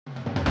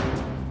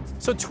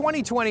So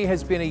 2020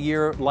 has been a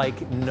year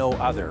like no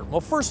other.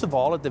 Well, first of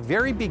all, at the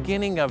very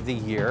beginning of the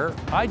year,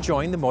 I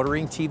joined the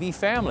Motoring TV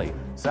family.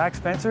 Zack,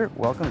 Spencer,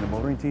 welcome to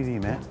Motoring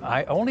TV, man.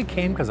 I only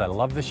came because I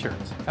love the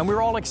shirts. And we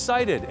were all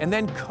excited, and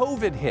then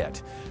COVID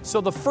hit. So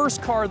the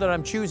first car that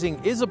I'm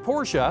choosing is a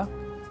Porsche,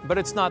 but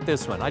it's not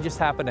this one. I just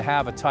happen to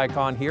have a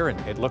Taycan here, and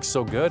it looks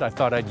so good, I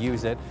thought I'd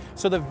use it.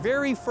 So the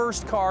very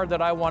first car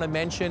that I want to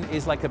mention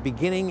is like a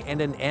beginning and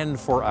an end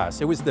for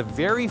us. It was the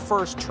very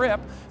first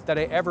trip that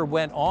I ever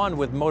went on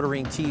with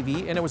Motoring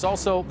TV, and it was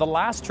also the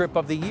last trip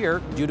of the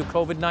year due to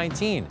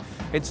COVID-19.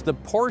 It's the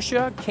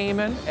Porsche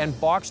Cayman and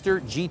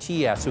Boxster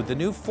GTS with the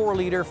new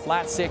 4-liter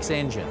flat-six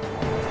engine.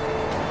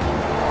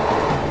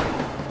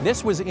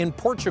 This was in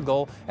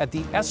Portugal at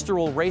the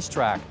Estoril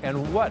racetrack,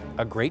 and what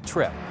a great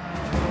trip.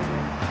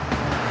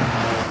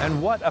 And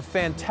what a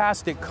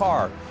fantastic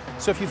car.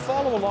 So if you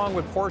follow along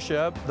with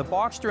Porsche, the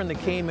Boxster and the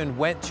Cayman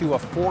went to a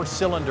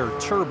 4-cylinder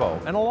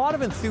turbo, and a lot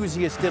of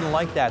enthusiasts didn't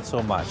like that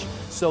so much.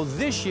 So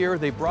this year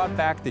they brought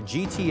back the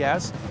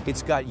GTS.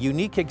 It's got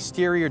unique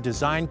exterior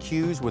design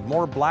cues with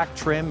more black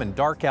trim and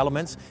dark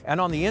elements,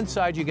 and on the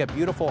inside you get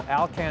beautiful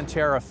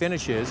Alcantara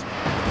finishes.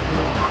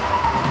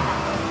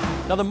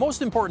 Now the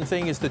most important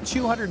thing is the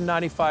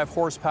 295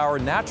 horsepower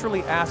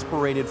naturally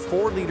aspirated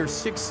 4-liter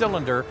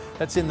 6-cylinder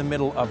that's in the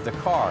middle of the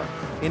car.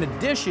 In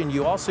addition,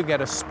 you also get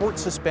a sport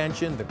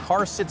suspension, the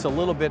car sits a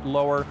little bit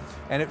lower,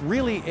 and it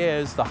really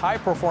is the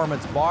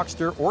high-performance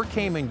Boxster or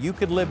Cayman you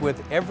could live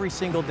with every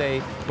single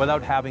day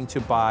without having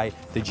to buy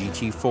the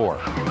GT4.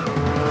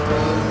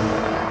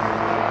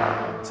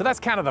 So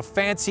that's kind of the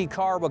fancy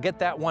car. We'll get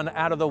that one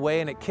out of the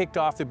way, and it kicked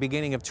off the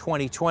beginning of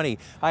 2020.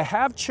 I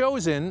have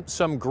chosen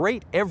some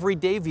great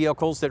everyday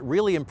vehicles that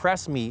really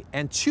impress me,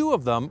 and 2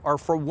 of them are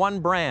for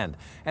one brand.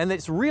 And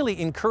it's really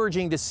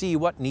encouraging to see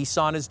what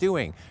Nissan is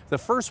doing. The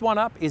first one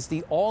up is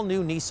the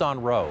all-new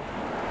Nissan Rogue.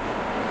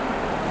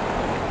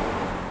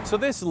 So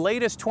this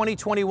latest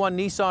 2021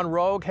 Nissan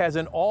Rogue has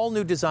an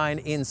all-new design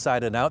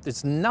inside and out.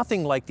 It's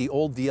nothing like the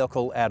old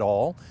vehicle at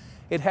all.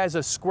 It has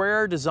a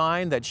square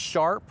design that's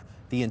sharp.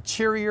 The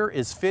interior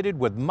is fitted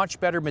with much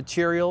better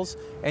materials,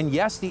 and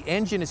yes, the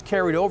engine is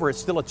carried over. It's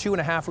still a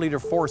 2.5-liter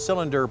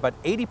 4-cylinder,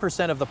 but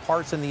 80% of the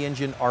parts in the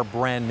engine are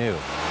brand new.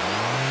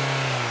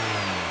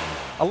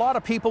 A lot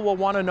of people will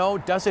want to know,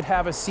 does it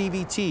have a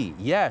CVT?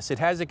 Yes, it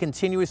has a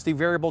continuously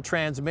variable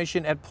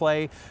transmission at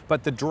play,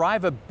 but the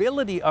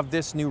drivability of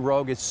this new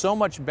Rogue is so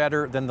much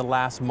better than the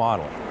last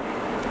model.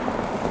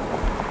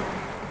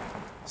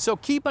 So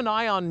keep an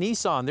eye on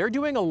Nissan. They're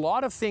doing a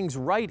lot of things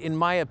right, in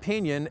my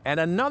opinion, and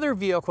another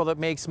vehicle that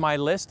makes my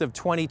list of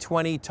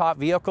 2020 top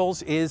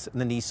vehicles is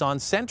the Nissan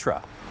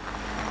Sentra.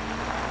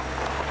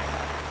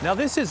 Now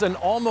this is an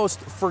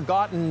almost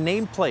forgotten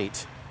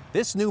nameplate.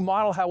 This new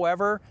model,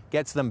 however,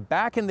 gets them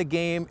back in the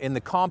game in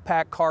the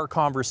compact car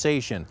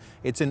conversation.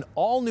 It's an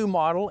all-new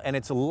model, and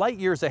it's light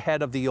years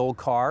ahead of the old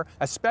car,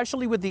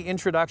 especially with the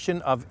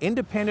introduction of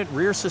independent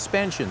rear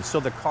suspension, so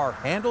the car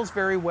handles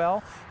very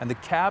well, and the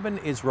cabin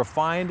is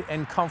refined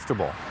and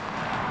comfortable.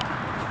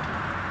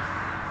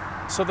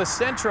 So the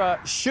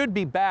Sentra should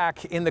be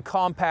back in the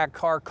compact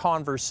car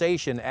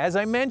conversation. As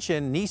I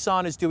mentioned,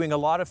 Nissan is doing a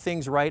lot of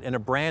things right, and a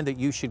brand that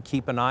you should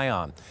keep an eye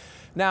on.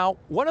 Now,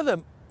 one of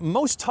the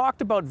most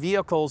talked about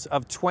vehicles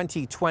of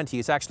 2020,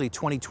 is actually a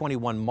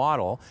 2021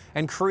 model,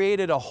 and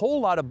created a whole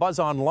lot of buzz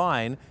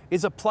online,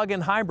 is a plug-in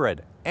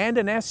hybrid and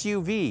an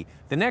SUV.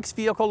 The next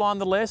vehicle on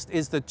the list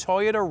is the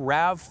Toyota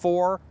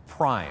RAV4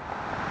 Prime.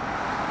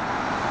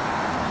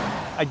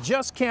 I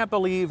just can't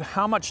believe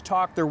how much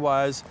talk there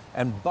was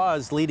and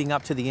buzz leading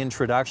up to the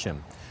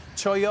introduction.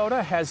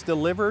 Toyota has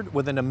delivered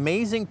with an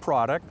amazing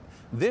product.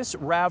 This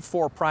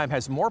RAV4 Prime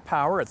has more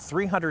power at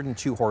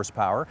 302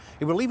 horsepower.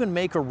 It will even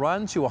make a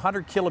run to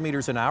 100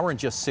 kilometers an hour in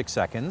just 6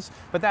 seconds,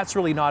 but that's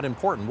really not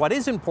important. What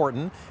is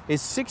important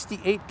is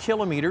 68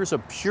 kilometers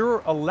of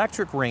pure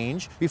electric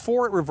range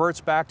before it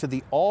reverts back to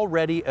the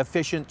already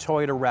efficient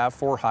Toyota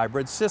RAV4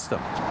 hybrid system.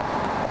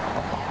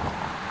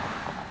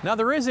 Now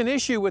there is an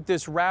issue with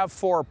this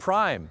RAV4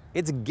 Prime.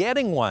 It's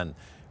getting one.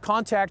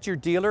 Contact your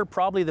dealer.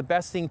 Probably the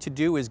best thing to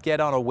do is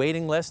get on a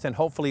waiting list, and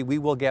hopefully we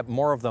will get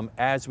more of them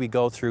as we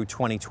go through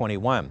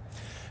 2021.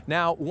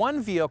 Now, one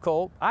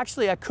vehicle,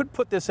 actually I could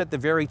put this at the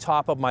very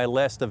top of my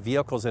list of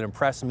vehicles that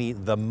impressed me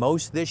the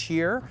most this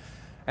year,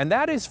 and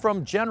that is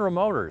from General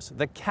Motors,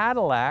 the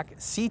Cadillac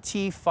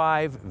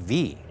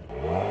CT5V.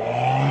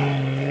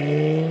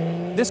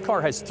 This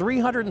car has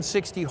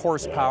 360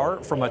 horsepower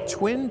from a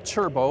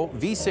twin-turbo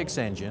V6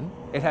 engine.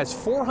 It has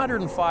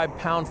 405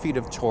 pound-feet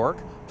of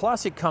torque,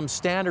 plus it comes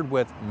standard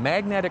with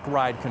magnetic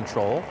ride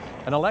control,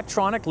 an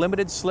electronic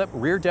limited-slip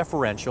rear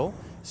differential,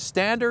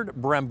 standard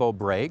Brembo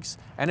brakes,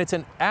 and it's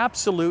an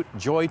absolute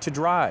joy to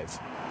drive.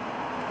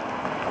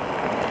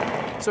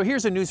 So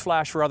here's a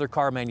newsflash for other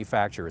car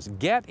manufacturers.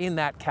 Get in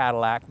that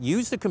Cadillac,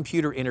 use the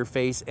computer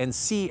interface, and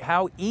see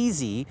how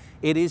easy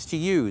it is to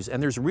use.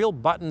 And there's real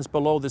buttons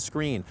below the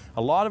screen.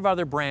 A lot of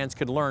other brands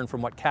could learn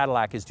from what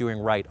Cadillac is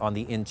doing right on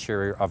the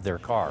interior of their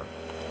car.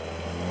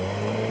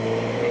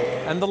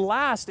 And the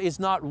last is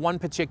not one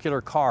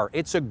particular car.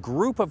 It's a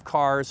group of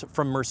cars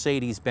from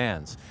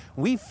Mercedes-Benz.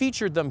 We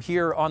featured them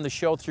here on the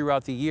show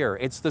throughout the year.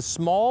 It's the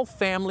small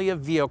family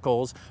of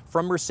vehicles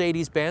from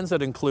Mercedes-Benz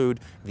that include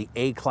the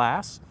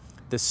A-Class,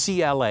 the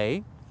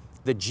CLA,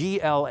 the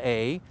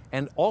GLA,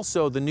 and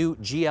also the new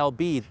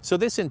GLB. So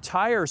this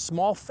entire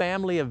small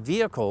family of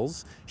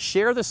vehicles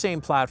share the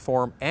same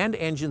platform and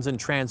engines and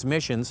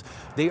transmissions.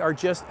 They are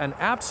just an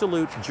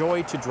absolute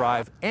joy to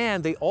drive,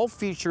 and they all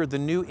feature the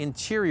new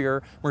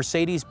interior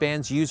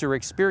Mercedes-Benz user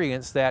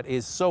experience that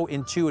is so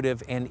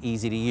intuitive and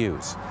easy to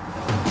use.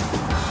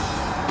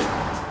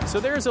 So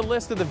there's a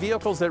list of the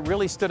vehicles that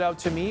really stood out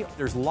to me.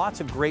 There's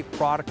lots of great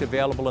product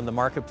available in the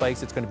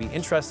marketplace. It's going to be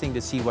interesting to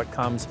see what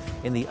comes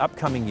in the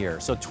upcoming year.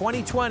 So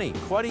 2020,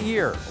 quite a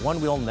year, one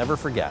we'll never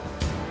forget.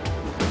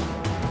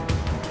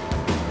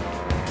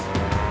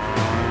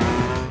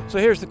 So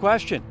here's the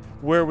question.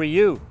 Where were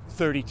you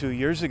 32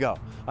 years ago?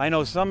 I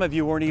know some of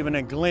you weren't even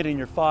a glint in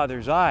your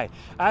father's eye.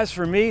 As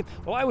for me,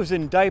 well, I was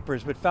in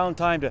diapers, but found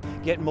time to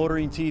get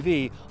Motoring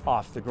TV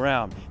off the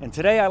ground. And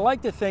today I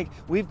like to think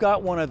we've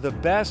got one of the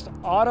best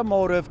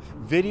automotive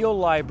video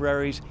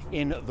libraries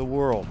in the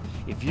world.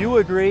 If you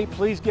agree,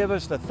 please give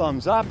us the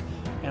thumbs up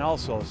and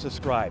also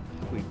subscribe.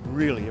 We'd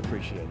really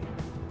appreciate it.